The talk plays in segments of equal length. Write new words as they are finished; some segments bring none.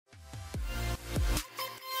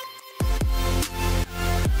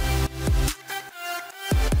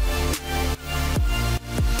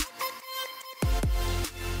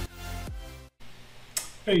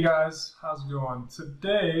Hey guys, how's it going?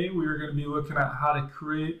 Today we are going to be looking at how to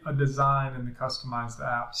create a design in the customized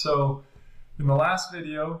app. So in the last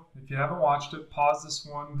video, if you haven't watched it, pause this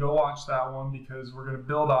one, go watch that one because we're going to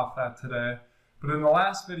build off that today. But in the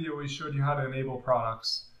last video, we showed you how to enable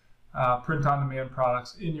products, print-on-demand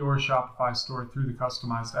products in your Shopify store through the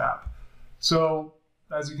customized app. So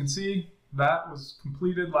as you can see, that was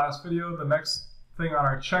completed last video. The next thing on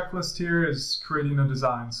our checklist here is creating a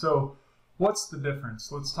design. So what's the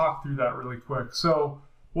difference? Let's talk through that really quick. So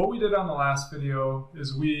what we did on the last video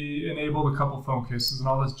is we enabled a couple phone cases, and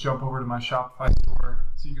I'll just jump over to my Shopify store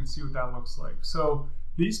so you can see what that looks like. So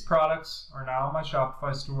these products are now in my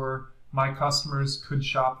Shopify store. My customers could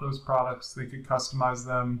shop those products. They could customize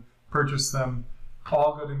them, purchase them,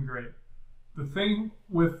 all good and great. The thing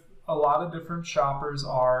with a lot of different shoppers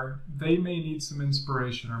are they may need some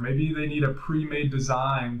inspiration, or maybe they need a pre-made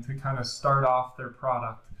design to kind of start off their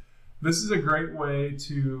product. This is a great way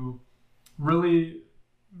to really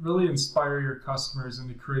inspire your customers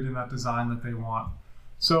into creating that design that they want.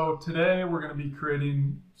 So today we're going to be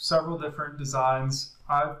creating several different designs.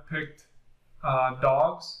 I've picked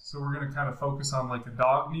dogs, so we're going to kind of focus on like a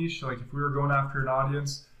dog niche. Like if we were going after an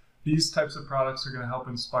audience, these types of products are going to help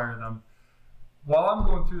inspire them. While I'm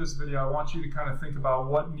going through this video, I want you to kind of think about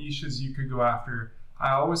what niches you could go after.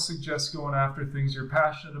 I always suggest going after things you're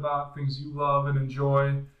passionate about, things you love and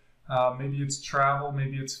enjoy. Maybe it's travel,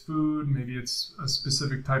 maybe it's food, maybe it's a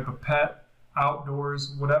specific type of pet,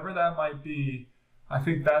 outdoors, whatever that might be. I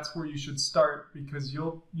think that's where you should start because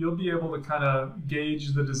you'll be able to kind of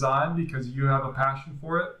gauge the design because you have a passion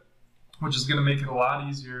for it, which is going to make it a lot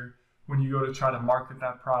easier when you go to try to market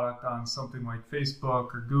that product on something like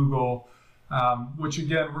Facebook or Google, which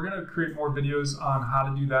again, we're going to create more videos on how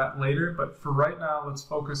to do that later. But for right now, let's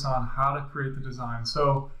focus on how to create the design.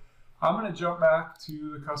 So I'm going to jump back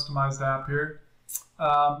to the customized app here,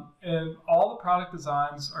 and all the product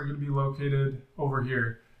designs are going to be located over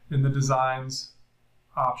here in the designs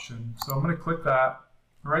option. So I'm going to click that.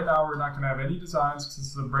 Right now we're not going to have any designs because this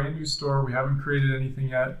is a brand new store. We haven't created anything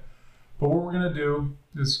yet, but what we're going to do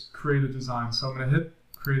is create a design. So I'm going to hit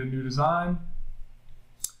create a new design,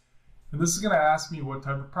 and this is going to ask me what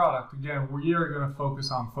type of product. Again, we are going to focus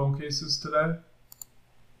on phone cases today.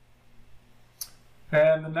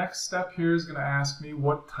 And the next step here is going to ask me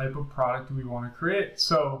what type of product do we want to create.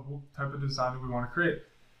 So what type of design do we want to create?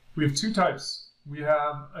 We have two types. We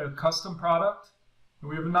have a custom product and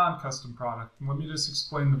we have a non-custom product. And let me just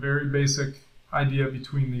explain the very basic idea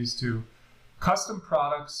between these two. Custom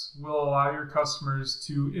products will allow your customers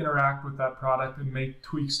to interact with that product and make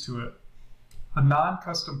tweaks to it. A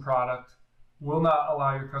non-custom product will not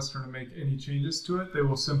allow your customer to make any changes to it. They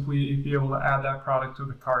will simply be able to add that product to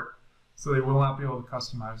the cart. So they will not be able to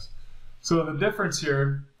customize. So the difference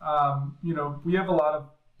here, we have a lot of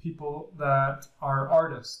people that are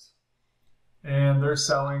artists and they're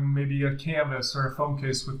selling maybe a canvas or a phone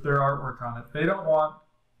case with their artwork on it. They don't want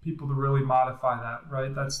people to really modify that,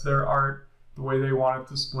 right? That's their art, the way they want it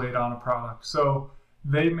displayed on a product. So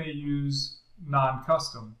they may use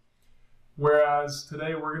non-custom. Whereas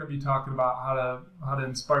today we're going to be talking about how to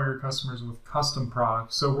inspire your customers with custom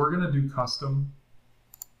products. So we're going to do custom.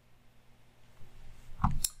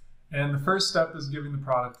 And the first step is giving the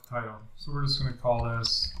product a title. So we're just going to call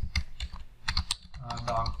this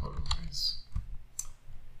dog photo case.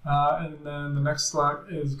 And then the next select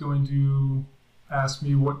is going to ask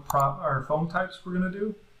me what phone types we're going to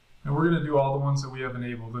do. And we're going to do all the ones that we have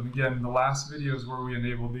enabled. And again, the last video is where we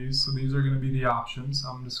enabled these. So these are going to be the options.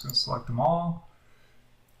 I'm just going to select them all.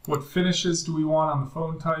 What finishes do we want on the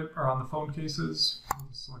phone type or on the phone cases? We'll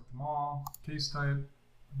just select them all. Case type.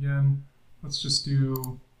 Again, let's just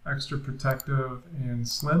do extra protective and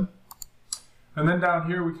slim. And then down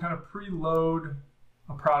here we kind of preload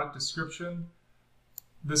a product description.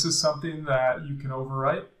 This is something that you can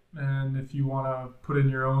overwrite, and if you want to put in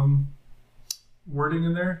your own wording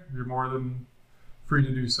in there, you're more than free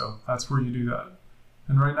to do so. That's where you do that.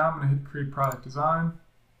 And right now I'm going to hit create product design.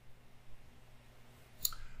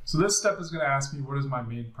 So this step is going to ask me what is my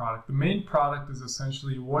main product. The main product is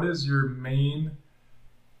essentially what is your main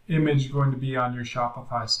image going to be on your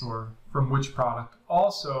Shopify store from which product.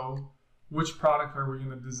 Also, which product are we going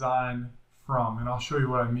to design from? And I'll show you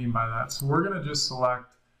what I mean by that. So we're going to just select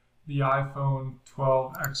the iPhone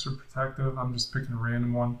 12 Extra Protective. I'm just picking a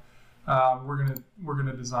random one. We're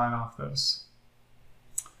gonna design off this.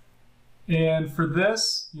 And for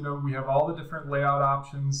this, we have all the different layout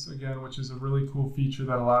options again, which is a really cool feature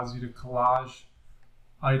that allows you to collage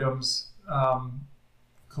items.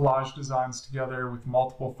 Collage designs together with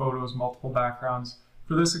multiple photos, multiple backgrounds.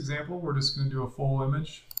 For this example, we're just going to do a full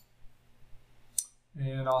image.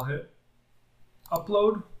 and I'll hit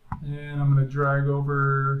upload, and I'm going to drag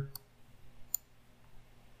over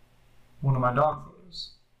one of my dog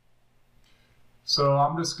photos. So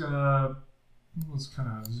I'm just going to, let's kind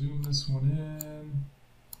of zoom this one in,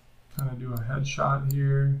 kind of do a headshot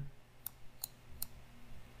here.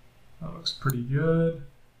 That looks pretty good.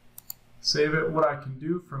 Save it. What I can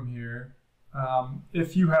do from here,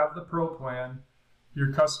 if you have the Pro plan,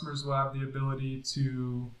 your customers will have the ability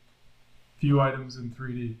to view items in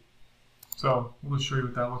 3D. So we'll just show you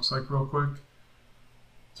what that looks like real quick.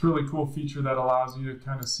 It's a really cool feature that allows you to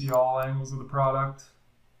kind of see all angles of the product.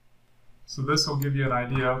 So this will give you an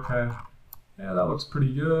idea, okay, yeah, that looks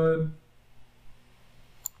pretty good.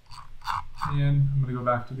 And I'm going to go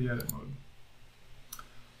back to the edit mode.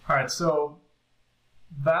 All right, so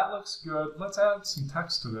that looks good. Let's add some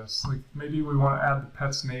text to this. Like maybe we want to add the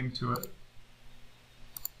pet's name to it.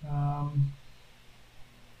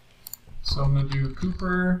 So I'm going to do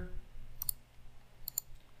Cooper.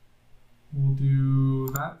 We'll do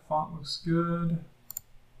that font looks good.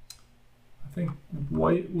 I think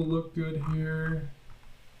white will look good here.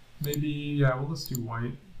 Maybe, yeah, we'll just do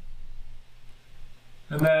white.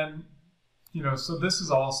 And then, you know, so this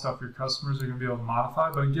is all stuff your customers are going to be able to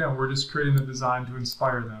modify. But again, we're just creating the design to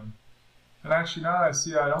inspire them. And actually, now that I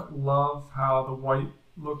see it, I don't love how the white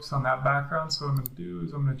looks on that background. So what I'm going to do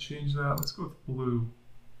is I'm going to change that. Let's go with blue.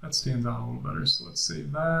 That stands out a little better. So let's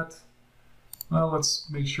save that. Well, let's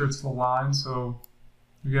make sure it's the line. So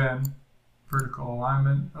again, vertical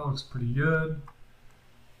alignment. That looks pretty good.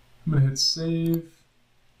 I'm going to hit save.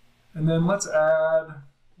 And then let's add,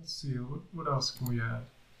 let's see, what else can we add?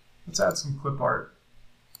 Let's add some clip art.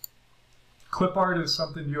 Clip art is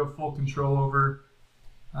something you have full control over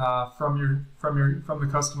from the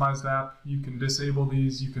customized app. You can disable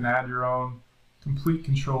these. You can add your own complete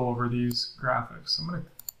control over these graphics. I'm going to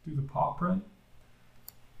do the paw print,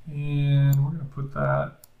 and we're going to put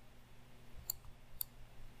that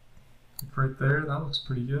right there. That looks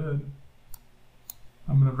pretty good.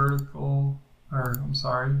 I'm going to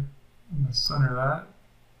I'm going to center that.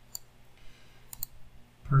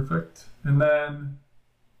 Perfect. And then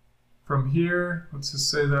from here, let's just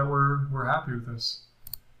say that we're happy with this.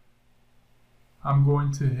 I'm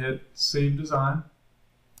going to hit Save Design.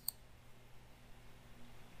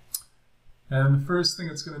 And the first thing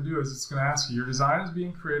it's going to do is it's going to ask you, your design is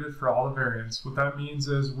being created for all the variants. What that means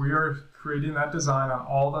is we are creating that design on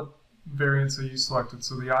all the variants that you selected.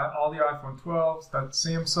 So all the iPhone 12s, that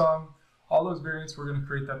Samsung, all those variants, we're going to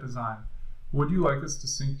create that design. Would you like us to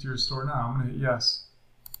sync to your store now? I'm going to hit yes.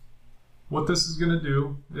 What this is going to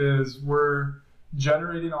do is we're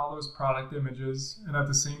generating all those product images, and at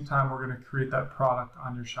the same time we're going to create that product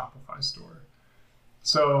on your Shopify store.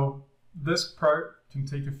 So this part can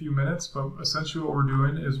take a few minutes, but essentially what we're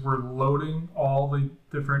doing is we're loading all the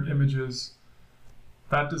different images,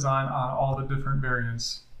 that design on all the different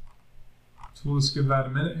variants. So we'll just give that a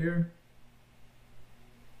minute here.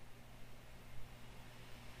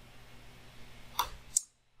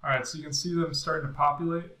 All right, so you can see them starting to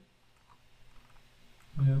populate.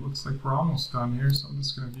 And it looks like we're almost done here, so I'm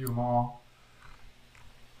just going to view them all.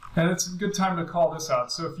 And it's a good time to call this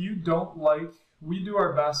out. So if you don't like, we do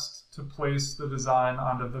our best to place the design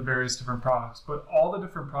onto the various different products, but all the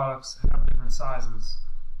different products have different sizes.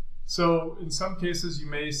 So in some cases you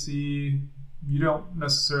may see you don't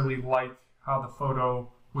necessarily like how the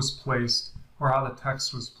photo was placed or how the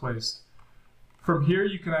text was placed. From here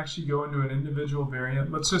you can actually go into an individual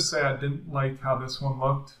variant. Let's just say I didn't like how this one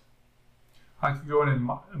looked. I could go in and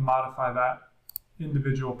modify that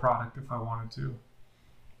individual product if I wanted to.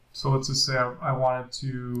 So let's just say I wanted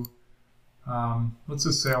to,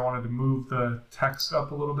 move the text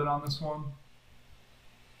up a little bit on this one.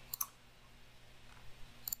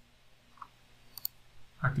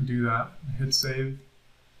 I could do that, hit save.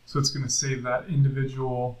 So it's going to save that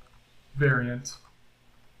individual variant.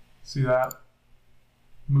 See that?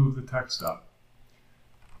 Move the text up.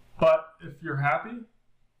 But if you're happy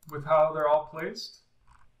with how they're all placed,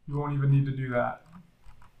 you won't even need to do that.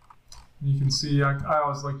 And you can see I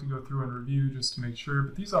always like to go through and review just to make sure,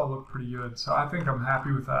 but these all look pretty good. So I think I'm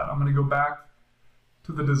happy with that. I'm going to go back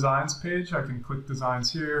to the designs page. I can click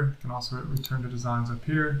designs here. I can also return to designs up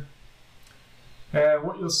here. And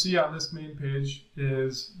what you'll see on this main page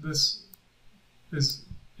is this is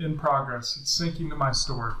in progress. It's syncing to my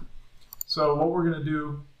store. So what we're going to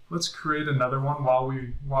do, let's create another one while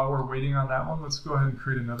we're waiting on that one. Let's go ahead and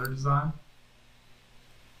create another design.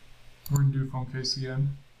 We're going to do phone case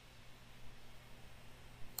again.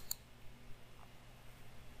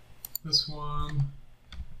 This one,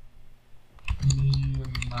 me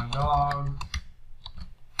and my dog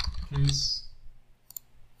case.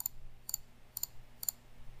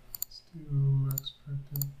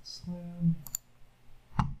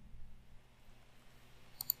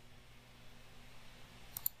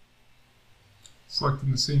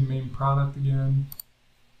 selecting the same main product again.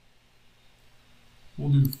 We'll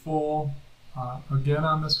do full again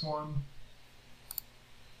on this one.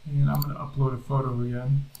 And I'm going to upload a photo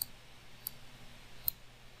again.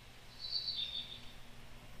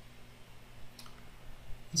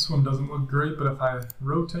 This one doesn't look great, but if I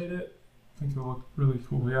rotate it, I think it'll look really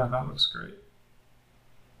cool. Yeah, that looks great.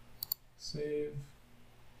 Save.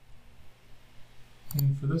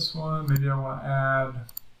 And for this one, maybe I want to add,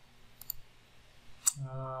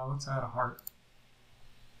 let's add a heart.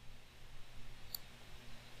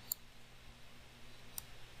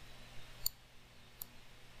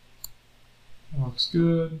 That looks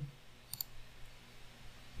good.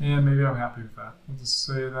 And maybe I'm happy with that. We'll just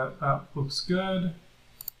say that that looks good.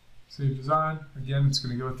 Save design. Again, it's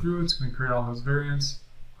going to go through. It's going to create all those variants.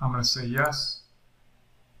 I'm going to say yes.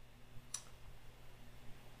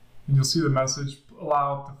 And you'll see the message,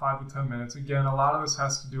 allow up to 5 to 10 minutes. Again, a lot of this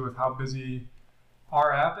has to do with how busy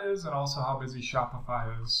our app is and also how busy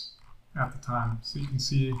Shopify is at the time. So you can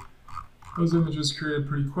see those images created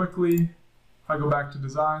pretty quickly. If I go back to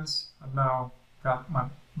designs, I've now got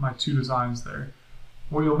my 2 designs there.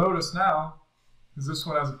 What you'll notice now is this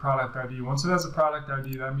one has a product ID. Once it has a product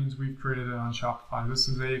ID, that means we've created it on Shopify. This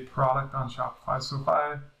is a product on Shopify. So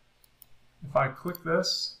if I click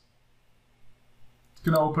this, it's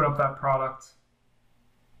going to open up that product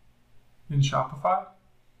in Shopify.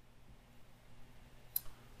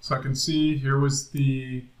 So I can see here was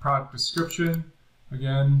the product description.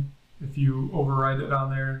 Again, if you overwrite it on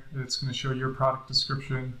there, it's going to show your product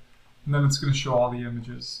description, and then it's going to show all the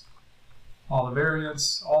images, all the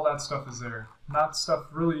variants, all that stuff is there. Not stuff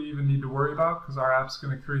really you even need to worry about because our app's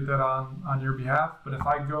going to create that on your behalf. But if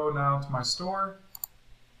I go now to my store,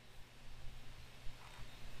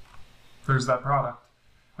 there's that product.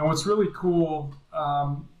 And what's really cool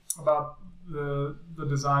about the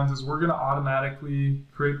designs is we're going to automatically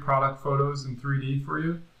create product photos in 3D for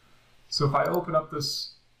you. So if I open up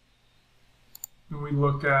this and we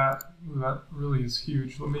look at, ooh, that really is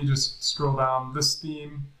huge. Let me just scroll down. This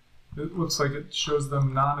theme, it looks like it shows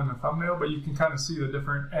them not in the thumbnail, but you can kind of see the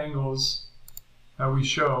different angles that we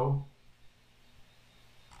show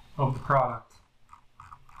of the product,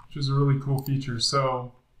 which is a really cool feature.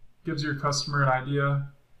 So it gives your customer an idea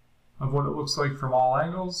of what it looks like from all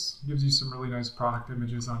angles. It gives you some really nice product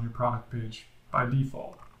images on your product page by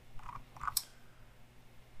default.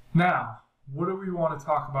 Now, what do we want to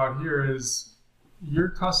talk about here is your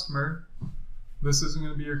customer. This isn't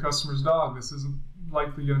going to be your customer's dog. This isn't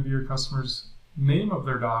likely going to be your customer's name of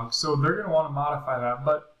their dog. So they're going to want to modify that.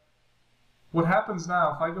 But what happens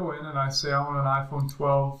now, if I go in and I say I want an iPhone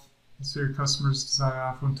 12, let's say your customer's designing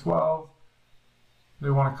an iPhone 12, they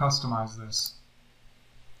want to customize this.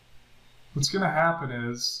 What's going to happen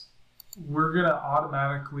is we're going to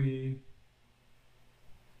automatically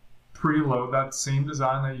preload that same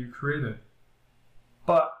design that you created.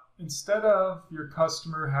 But instead of your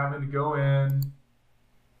customer having to go in,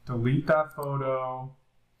 delete that photo,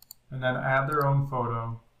 and then add their own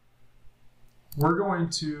photo, we're going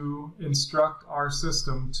to instruct our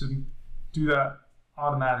system to do that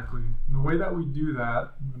automatically. And the way that we do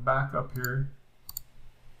that, I'm going to back up here.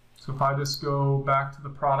 So if I just go back to the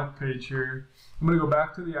product page here, I'm going to go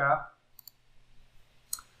back to the app.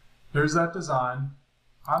 There's that design.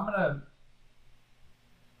 I'm going to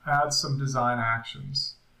add some design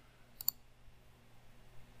actions.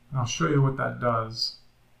 And I'll show you what that does.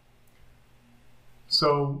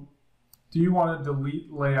 So, do you want to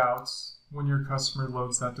delete layouts when your customer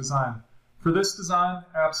loads that design? For this design,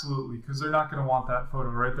 absolutely, because they're not going to want that photo,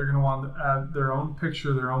 right? They're going to want to add their own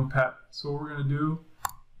picture, their own pet. So what we're going to do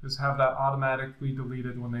is have that automatically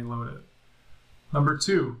deleted when they load it. Number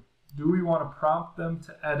 2, do we want to prompt them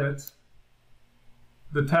to edit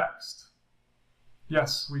the text?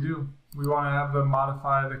 Yes, we do. We want to have them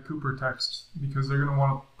modify the Cooper text because they're going to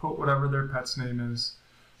want to put whatever their pet's name is.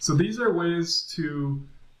 So these are ways to,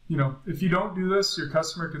 if you don't do this, your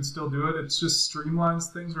customer can still do it. It just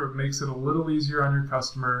streamlines things where it makes it a little easier on your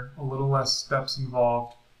customer, a little less steps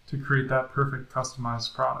involved to create that perfect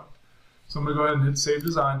customized product. So I'm going to go ahead and hit Save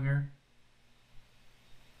Design here.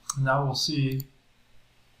 And now we'll see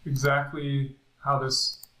exactly how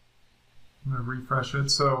this, I'm going to refresh it.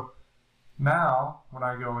 So now when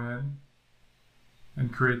I go in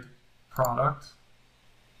and create the product,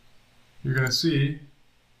 you're going to see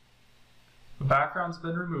the background's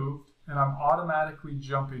been removed and I'm automatically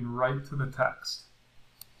jumping right to the text.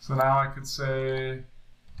 So now I could say,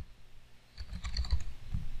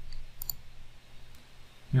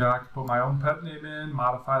 I could put my own pet name in,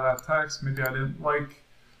 modify that text. Maybe I didn't like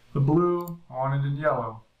the blue, I want it in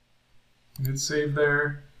yellow. And hit save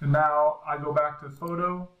there, And now I go back to the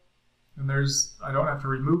photo, and I don't have to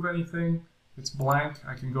remove anything. It's blank.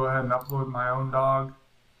 I can go ahead and upload my own dog.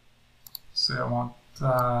 Say I want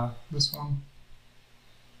this one.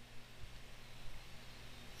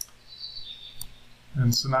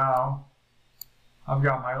 And so now I've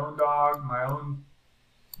got my own dog,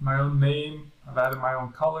 my own name. I've added my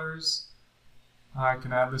own colors. I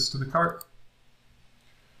can add this to the cart.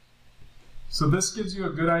 So this gives you a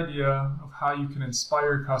good idea of how you can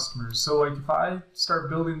inspire customers. So like if I start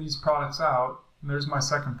building these products out, and there's my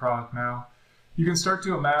second product now, you can start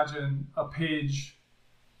to imagine a page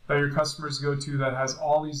that your customers go to that has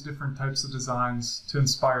all these different types of designs to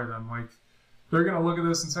inspire them. Like they're going to look at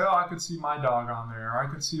this and say, oh, I could see my dog on there, or I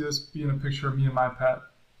could see this being a picture of me and my pet.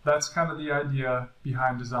 That's kind of the idea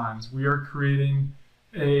behind designs. We are creating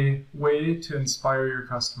a way to inspire your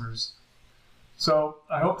customers. So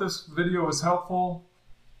I hope this video was helpful.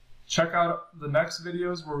 Check out the next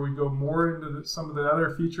videos where we go more into some of the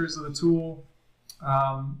other features of the tool.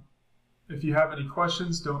 If you have any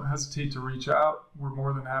questions, don't hesitate to reach out. We're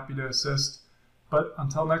more than happy to assist. But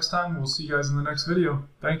until next time, we'll see you guys in the next video.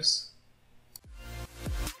 Thanks.